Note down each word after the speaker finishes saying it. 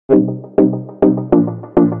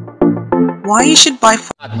why you should buy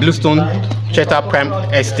at Bluestone Cheta Prime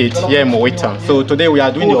Estate here in MOWE town. So today we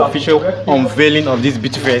are doing the official unveiling of this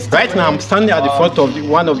beautiful estate. Right now I'm standing at the front of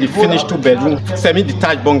one of the finished 2-bedroom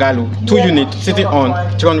semi-detached bungalow, 2 units sitting on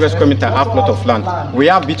 300 square meter half plot of land. We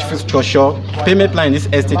have beautiful structure. Payment plan in this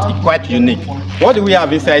estate is quite unique. What do we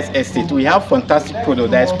have inside this estate? We have fantastic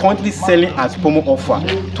product that is currently selling as promo offer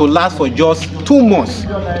to last for just 2 months.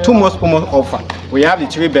 2 months promo offer. We have the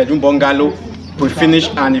 3-bedroom bungalow, pre-finished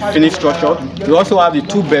and the finished structure. We also have the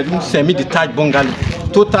 2-bedroom semi-detached bungalow,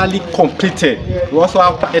 totally completed. We also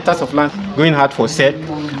have hectares of land going out for sale.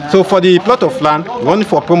 So for the plot of land, running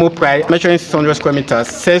for promo price, measuring 600 square meters,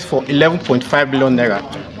 sells for 11.5 billion naira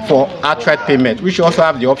for outright payment, which also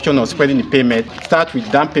have the option of spreading the payment. Start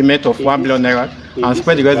with down payment of 1 billion naira and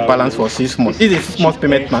spread the rest balance for 6 months. This is a 6 months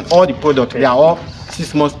payment plan. All the products, they are all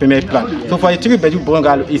 6 months payment plan. So for the 3-bedroom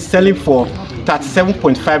bungalow, it's selling for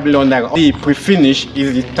 37.5 billion naira. The pre-finish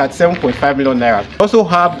is the 37.5 million naira. We also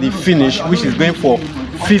have the finish, which is going for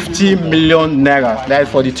 50 million naira. That is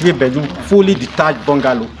for the 3-bedroom fully detached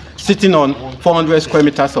bungalow sitting on 400 square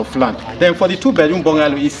meters of land. Then for the 2-bedroom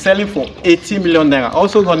bungalow, is selling for 80 million naira.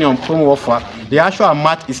 Also running on promo offer. The actual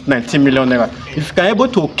amount is 19 million naira. If you can able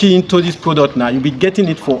to key into this product now, you'll be getting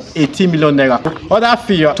it for 80 million naira. Other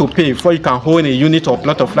fee to pay before you can hold a unit or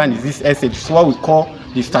plot of land is this estate. It's what we call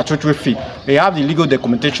the statutory fee. We have the legal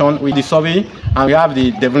documentation with the survey, and we have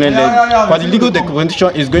the development levy. But the legal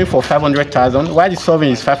documentation is going for 500,000, while the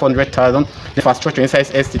survey is 500,000. The infrastructure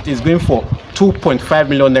inside estate is going for 2.5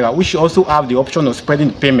 million naira, which also have the option of spreading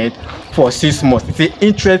the payment for 6 months. It's an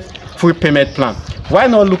interest-free payment plan. Why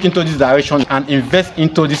not look into this direction and invest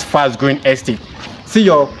into this fast-growing estate? See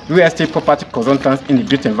your real estate property consultants in the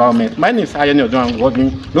built environment. My name is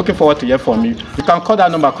Ikeja. Looking forward to hear from you. You can call that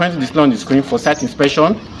number currently displayed on the screen for site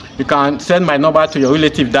inspection. You can send my number to your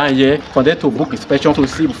relative down here for them to book inspection to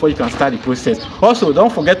see before you can start the process. Also,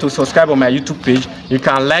 don't forget to subscribe on my YouTube page. You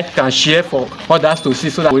can like and share for others to see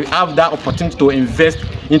so that we have that opportunity to invest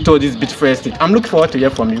into this beautiful estate. I'm looking forward to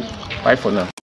hear from you. Bye for now.